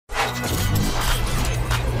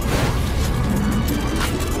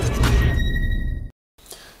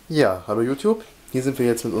Ja, hallo YouTube, hier sind wir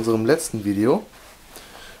jetzt mit unserem letzten Video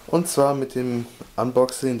und zwar mit dem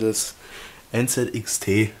Unboxing des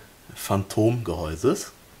NZXT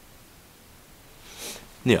Phantomgehäuses.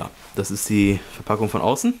 Ja, das ist die Verpackung von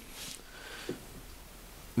außen.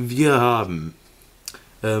 Wir haben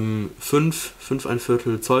 5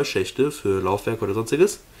 1/4 Zoll Schächte für Laufwerk oder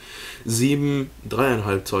sonstiges, 7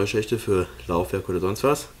 3,5 Zoll Schächte für Laufwerk oder sonst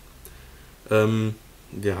was.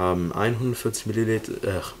 Wir haben 140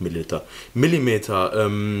 Millimeter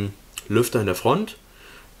Lüfter in der Front,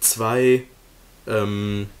 2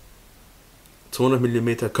 200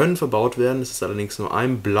 mm können verbaut werden, es ist allerdings nur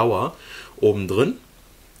ein blauer oben drin.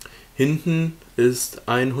 Hinten ist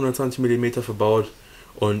ein 120 mm verbaut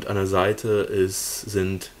und an der Seite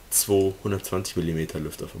sind 220 mm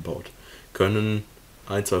Lüfter verbaut. Können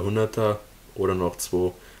ein 200er oder noch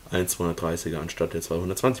 2 230er anstatt der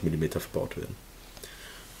 220 mm verbaut werden.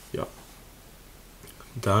 Ja.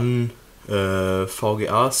 Dann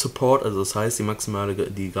VGA Support, also das heißt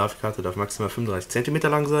die Grafikkarte darf maximal 35 cm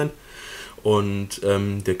lang sein und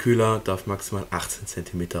der Kühler darf maximal 18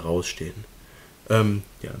 cm rausstehen. Ja,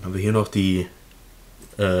 dann haben wir hier noch die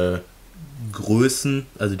Größen,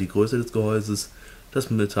 also die Größe des Gehäuses, das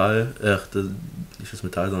Metall, nicht das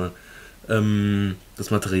Metall, sondern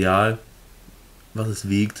das Material, was es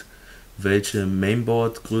wiegt, welche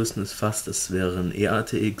Mainboard-Größen es fasst. Es wären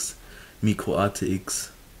eATX,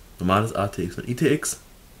 Micro-ATX, normales ATX und ITX.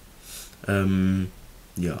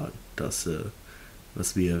 Ja, das,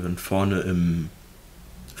 was wir dann vorne im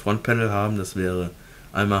Frontpanel haben, das wäre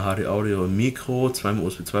einmal HD Audio und Micro, zweimal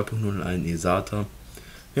USB 2.0 und ein eSATA.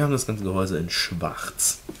 Wir haben das ganze Gehäuse in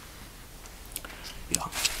schwarz. Ja.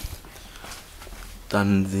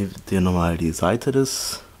 Dann seht ihr nochmal die Seite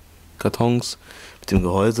des Kartons mit dem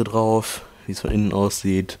Gehäuse drauf, wie es von innen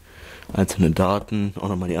aussieht, einzelne Daten, auch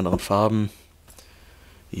nochmal die anderen Farben.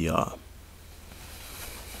 Ja.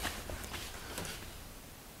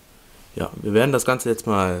 Ja, wir werden das Ganze jetzt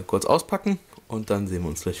mal kurz auspacken und dann sehen wir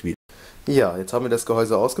uns gleich wieder. Ja, jetzt haben wir das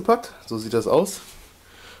Gehäuse ausgepackt, so sieht das aus.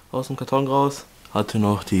 Aus dem Karton raus. Hatte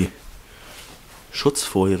noch die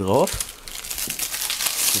Schutzfolie drauf, die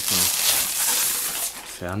ich mal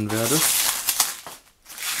entfernen werde.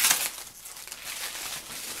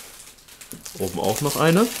 Oben auch noch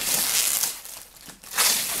eine.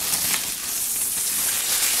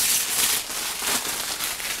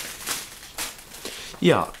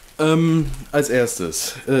 Ja, als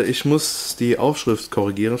erstes, ich muss die Aufschrift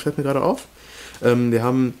korrigieren, fällt mir gerade auf. Wir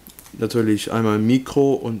haben natürlich einmal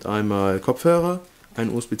Mikro und einmal Kopfhörer, ein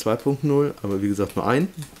USB 2.0, aber wie gesagt nur ein,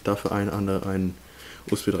 dafür ein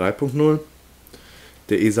USB 3.0.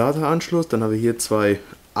 Der eSATA-Anschluss, dann haben wir hier zwei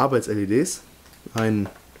Arbeits-LEDs, ein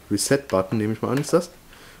Reset-Button, nehme ich mal an, ist das,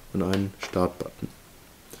 und einen Start-Button.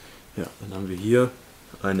 Ja, dann haben wir hier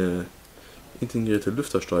eine integrierte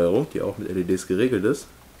Lüftersteuerung, die auch mit LEDs geregelt ist.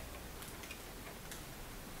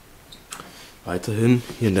 Weiterhin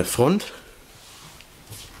hier in der Front.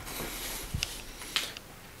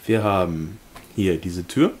 Wir haben hier diese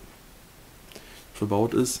Tür, die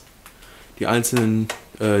verbaut ist, die einzelnen,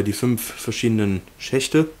 die 5 verschiedenen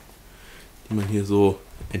Schächte, die man hier so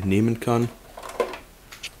entnehmen kann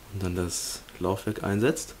und dann das Laufwerk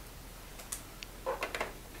einsetzt.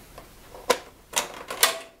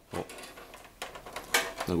 Oh.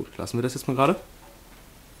 Na gut, lassen wir das jetzt mal gerade.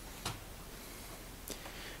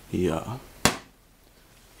 Ja,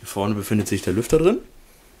 hier vorne befindet sich der Lüfter drin.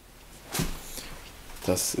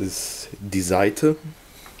 Das ist die Seite.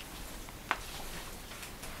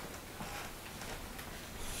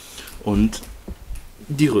 Und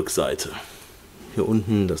die Rückseite. Hier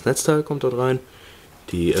unten das Netzteil kommt dort rein.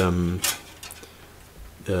 Die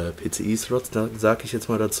PCI-Slots, da sage ich jetzt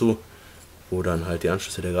mal dazu, wo dann halt die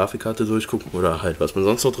Anschlüsse der Grafikkarte durchgucken oder halt was man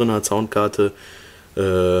sonst noch drin hat, Soundkarte,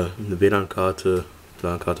 eine WLAN-Karte,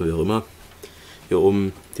 LAN-Karte, wie auch immer. Hier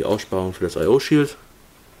oben die Aussparung für das I/O-Shield,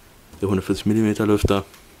 der 140 mm Lüfter.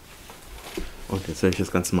 Und jetzt werde ich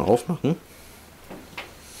das Ganze mal aufmachen.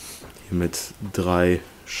 Hier mit 3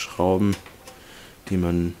 Schrauben, die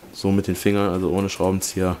man so mit den Fingern, also ohne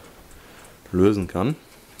Schraubenzieher, lösen kann.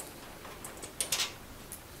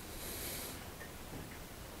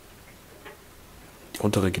 Die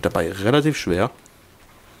untere geht dabei relativ schwer.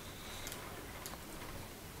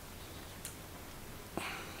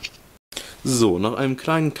 So, nach einem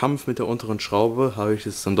kleinen Kampf mit der unteren Schraube habe ich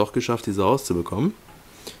es dann doch geschafft, diese rauszubekommen.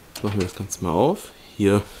 Jetzt machen wir das Ganze mal auf.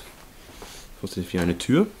 Hier funktioniert wie eine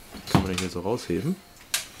Tür. Kann man den hier so rausheben.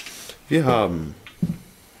 Wir haben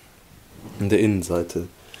an der Innenseite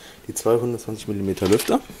die 220 mm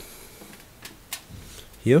Lüfter.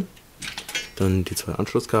 hier. Dann die zwei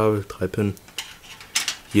Anschlusskabel, 3 Pin.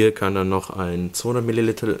 Hier kann dann noch ein 200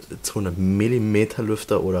 mm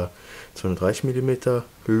Lüfter oder 230 mm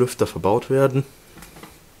Lüfter verbaut werden.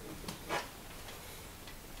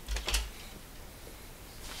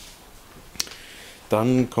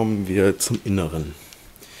 Dann kommen wir zum Inneren.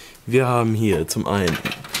 Wir haben hier zum einen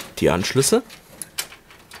die Anschlüsse.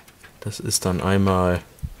 Das ist dann einmal,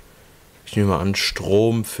 ich nehme mal an,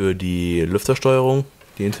 Strom für die Lüftersteuerung,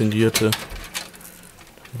 die integrierte.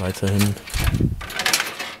 Weiterhin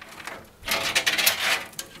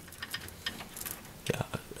ja,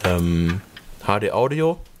 HD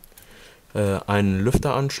Audio, einen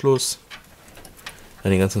Lüfteranschluss,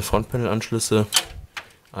 dann die ganzen Frontpanel-Anschlüsse,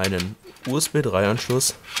 einen USB 3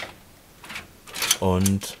 Anschluss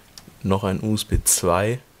und noch ein USB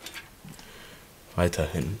 2.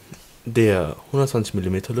 Weiterhin der 120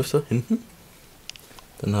 mm Lüfter hinten.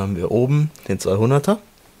 Dann haben wir oben den 200er.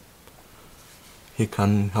 Hier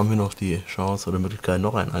haben wir noch die Chance oder Möglichkeit,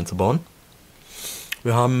 noch einen einzubauen.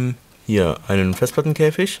 Wir haben hier einen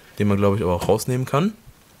Festplattenkäfig, den man, glaube ich, aber auch rausnehmen kann.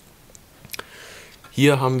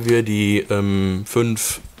 Hier haben wir die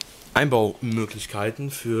 5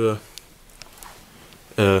 Einbaumöglichkeiten für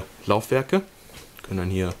Laufwerke. Können dann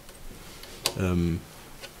hier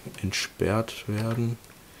entsperrt werden.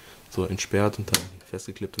 So, entsperrt und dann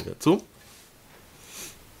festgeklippt und wieder zu.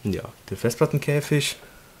 Ja, der Festplattenkäfig.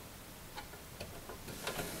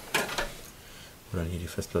 Wo dann hier die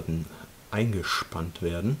Festplatten eingespannt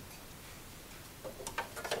werden.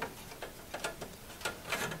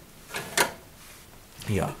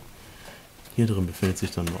 Ja, hier drin befindet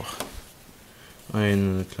sich dann noch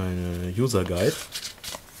eine kleine User Guide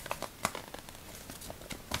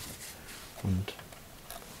und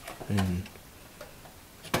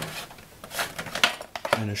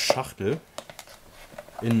eine Schachtel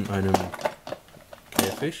in einem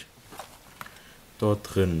Käfig.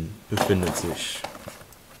 Dort drin befindet sich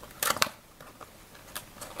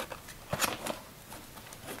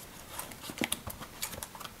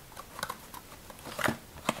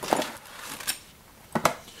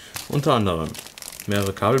unter anderem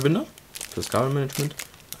mehrere Kabelbinder fürs Kabelmanagement,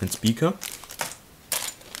 ein Speaker,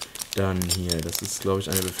 dann hier, das ist, glaube ich,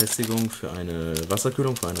 eine Befestigung für eine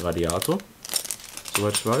Wasserkühlung, für einen Radiator,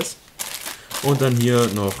 soweit ich weiß, und dann hier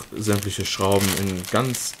noch sämtliche Schrauben in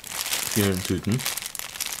ganz vielen Tüten.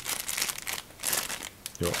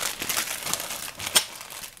 Ja.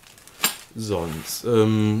 Sonst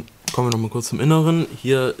kommen wir noch mal kurz zum Inneren.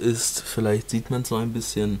 Hier ist, vielleicht sieht man so ein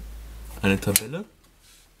bisschen, eine Tabelle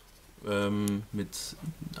mit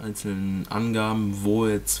einzelnen Angaben, wo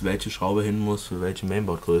jetzt welche Schraube hin muss, für welche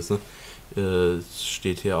Mainboard-Größe.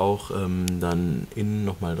 Steht hier auch dann innen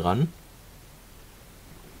nochmal dran.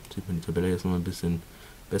 Sieht man die Tabelle jetzt noch ein bisschen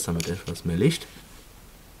besser mit etwas mehr Licht.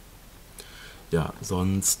 Ja,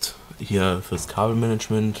 sonst hier fürs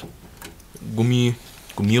Kabelmanagement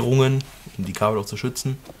Gummierungen, um die Kabel auch zu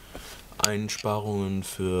schützen. Einsparungen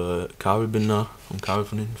für Kabelbinder, um Kabel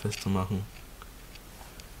von hinten festzumachen.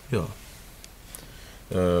 Ja.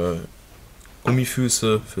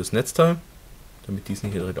 Gummifüße fürs Netzteil, damit dies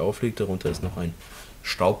nicht direkt aufliegt. Darunter ist noch ein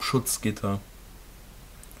Staubschutzgitter.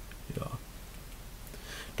 Ja.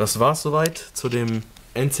 Das war's soweit zu dem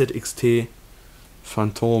NZXT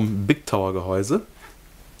Phantom Big Tower Gehäuse.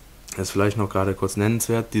 Das ist vielleicht noch gerade kurz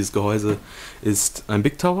nennenswert. Dieses Gehäuse ist ein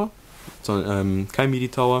Big Tower, sondern kein MIDI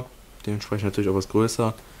Tower, dementsprechend natürlich auch was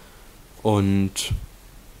größer. Und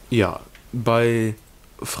ja, bei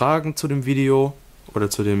Fragen zu dem Video oder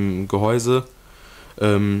zu dem Gehäuse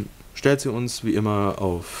stellt sie uns wie immer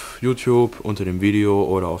auf YouTube unter dem Video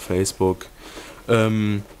oder auf Facebook.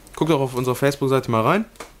 Guckt auch auf unserer Facebook-Seite mal rein.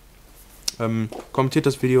 Kommentiert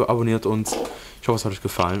das Video, abonniert uns. Ich hoffe, es hat euch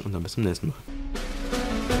gefallen und dann bis zum nächsten Mal.